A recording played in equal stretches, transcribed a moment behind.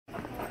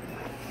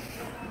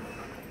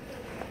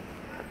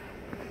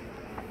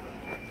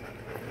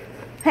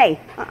Hey,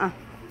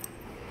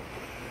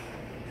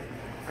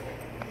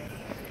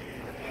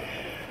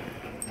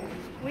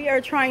 We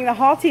are trying the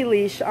Halti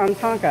leash on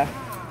Tonka.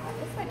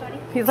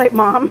 He's like,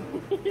 Mom,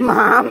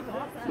 Mom,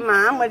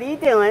 Mom, what are you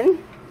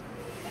doing?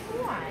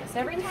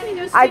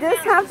 I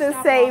just have to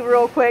say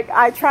real quick,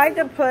 I tried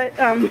to put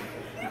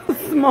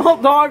small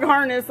dog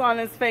harness on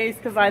his face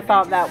because I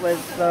thought that was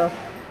the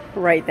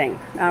right thing.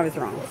 I was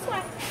wrong.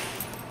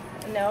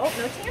 No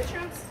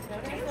tantrums. No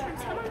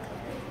tantrums. Come on.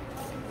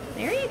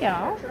 There you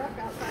go.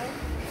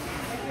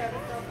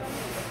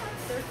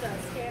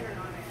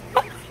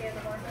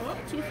 Oh,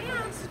 too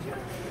fast.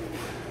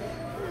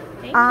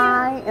 Thank you.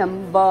 I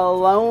am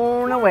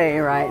blown away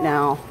right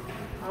now.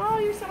 Oh,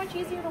 you're so much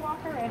easier to walk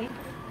already.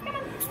 Come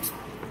on.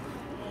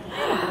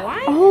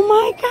 Boy. Oh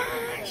my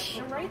gosh.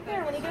 You're right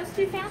there. When he goes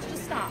too fast,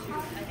 just stop.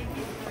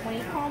 When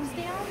he calms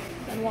down,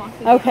 then walk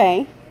again.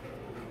 Okay.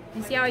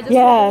 You see how I just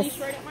hold the leash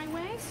right at my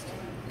waist?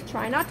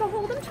 Try not to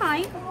hold him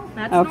tight.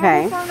 That's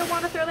normal for him to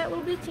want to throw that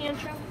little bit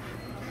tantrum.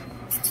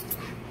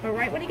 But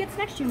right when he gets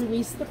next to you,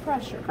 release the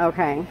pressure.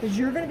 Okay. Because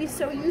you're going to be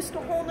so used to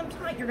holding him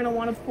tight, you're going to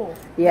want to pull.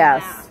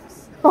 Yes. Relax.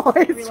 Oh,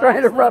 he's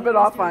trying to rub it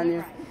off on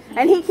you.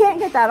 And he can't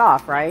get that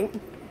off, right?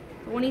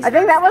 I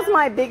think that was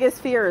my biggest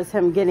fear, is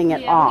him getting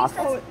it off.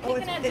 When he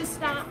starts kicking it, just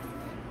stop.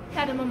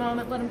 Pet him a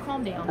moment, let him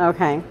calm down.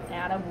 Okay.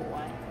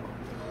 Attaboy.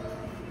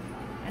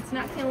 That's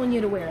not telling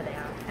you to wear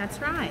that. That's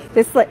right.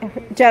 This,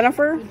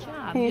 Jennifer, Good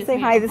job. can you say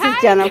hi? This is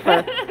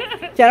Jennifer.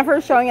 Jennifer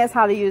is showing us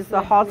how to use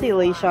the Halti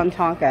leash on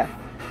Tonka.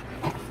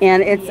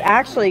 And it's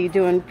actually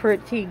doing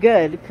pretty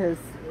good, because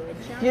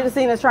you'd have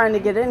seen us trying to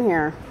get in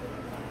here.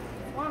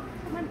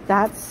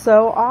 That's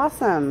so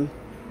awesome.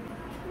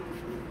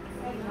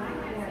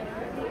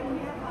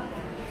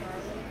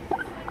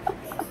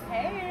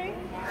 Hey.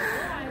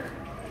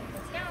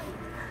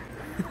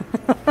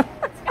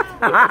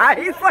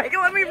 He's like,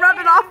 let me rub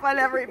it off on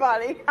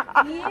everybody.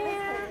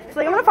 Yeah. It's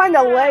like, I'm going to find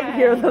a leg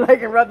here that I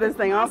can rub this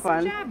thing off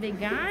on. Good job, big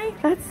guy.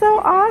 That's so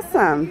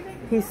awesome.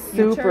 He's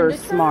super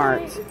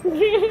smart.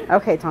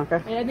 Okay,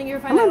 Tonka. And I think you're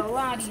going to find that a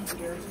lot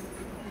easier.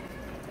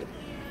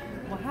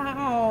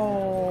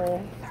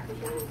 Wow.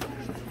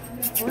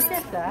 Look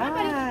at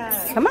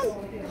that. Come on.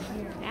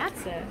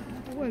 That's it.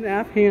 Oh, an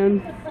half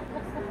hand.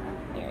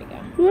 There you go.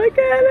 Look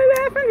at it,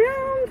 half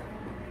hand.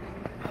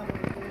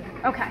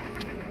 Okay.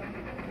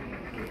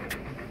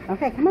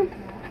 Okay, come on.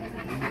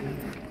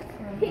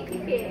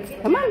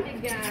 Come on.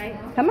 Big guy.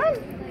 Come on.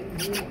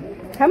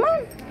 Come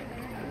on.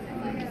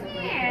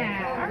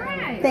 Yeah, all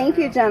right. Thank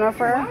you,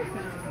 Jennifer.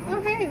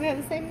 Oh, hey, we have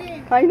the same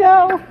name. I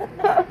know.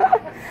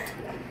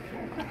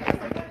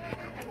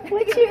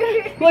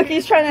 Look,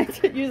 he's trying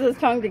to use his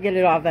tongue to get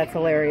it off. That's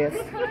hilarious.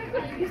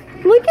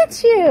 Look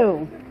at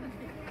you.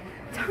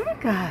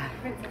 Tonka.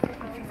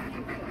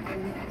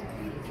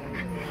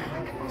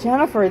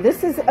 Jennifer,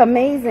 this is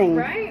amazing.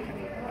 Right?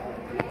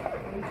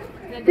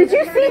 Did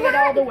you see that?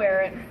 All to wear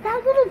it.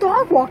 That little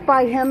dog walked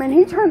by him and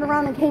he turned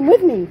around and came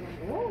with me.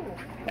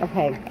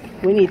 Okay,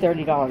 we need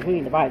 $30. We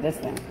need to buy this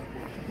thing.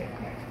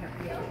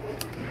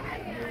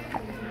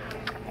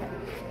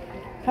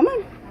 Come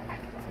on.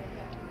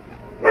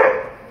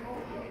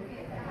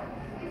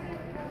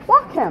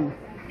 Walk him.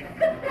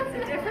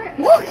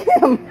 Walk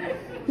him.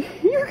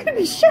 You're going to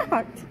be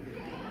shocked.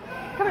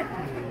 Come on.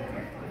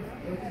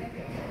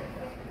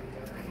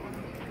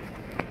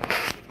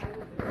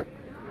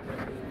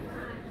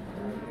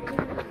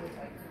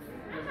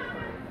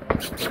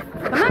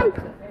 Come on.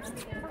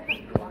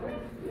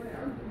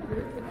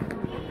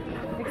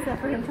 Except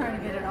for him trying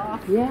to get it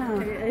off. Yeah.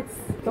 It's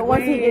But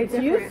once he gets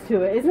used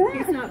to it, isn't it?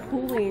 He's not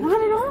pulling.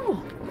 Not at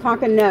all.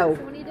 Tonka, no.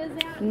 So when he does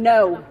that,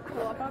 No.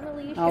 pull up on the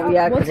leash. Oh,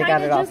 yeah, because we'll I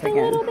got it off just a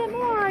again. little bit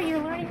more. You're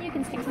learning you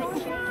can stick to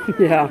it.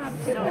 Yeah.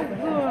 So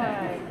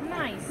good.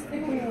 Nice.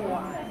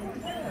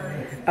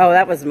 Oh,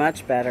 that was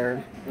much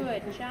better.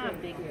 Good job,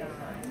 big guy.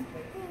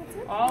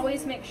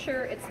 Always make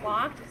sure it's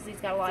locked because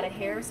he's got a lot of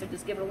hair, so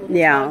just give it a little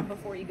tug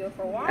before you go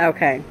for a walk.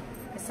 Okay.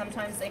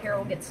 Sometimes the hair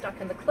will get stuck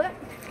in the clip.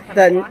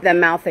 The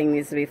mouth thing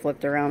needs to be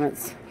flipped around.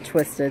 It's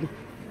twisted.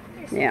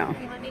 Yeah.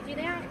 You let me do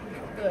that?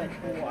 Good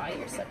boy.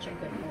 You're such a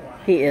good boy.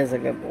 He is a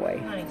good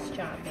boy. Nice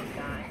job, big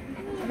guy.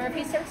 Remember,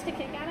 if he starts to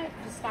kick at it,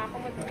 just stop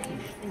him with the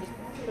leash and just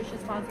push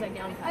his paws back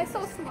down. I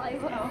saw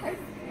saliva.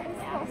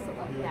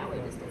 That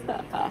way, just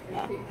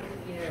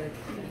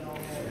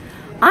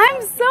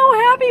I'm so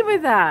happy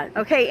with that.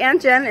 Okay,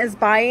 Aunt Jen is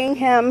buying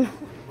him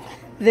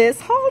this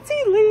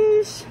Halti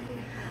leash.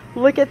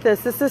 Look at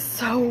this. This is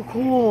so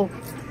cool.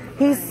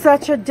 He's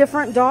such a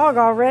different dog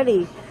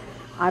already.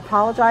 I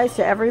apologize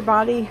to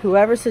everybody,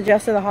 whoever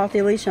suggested a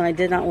Halti leash, and I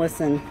did not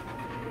listen.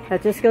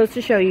 That just goes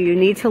to show you, you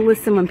need to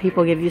listen when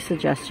people give you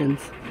suggestions.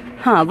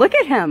 Huh, look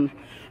at him.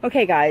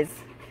 Okay, guys,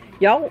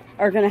 y'all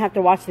are going to have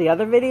to watch the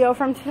other video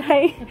from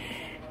today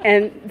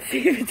and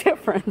see the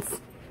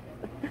difference.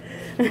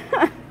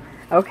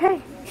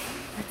 Okay,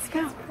 let's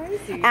go.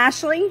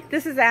 Ashley,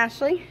 this is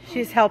Ashley.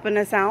 She's helping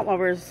us out while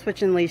we're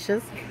switching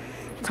leashes.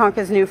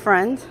 Tonka's new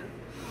friend.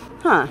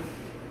 Huh.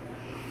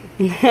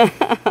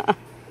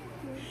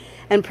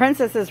 And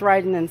Princess is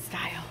riding in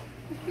style.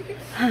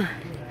 Huh.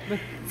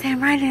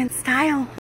 Sam right in style.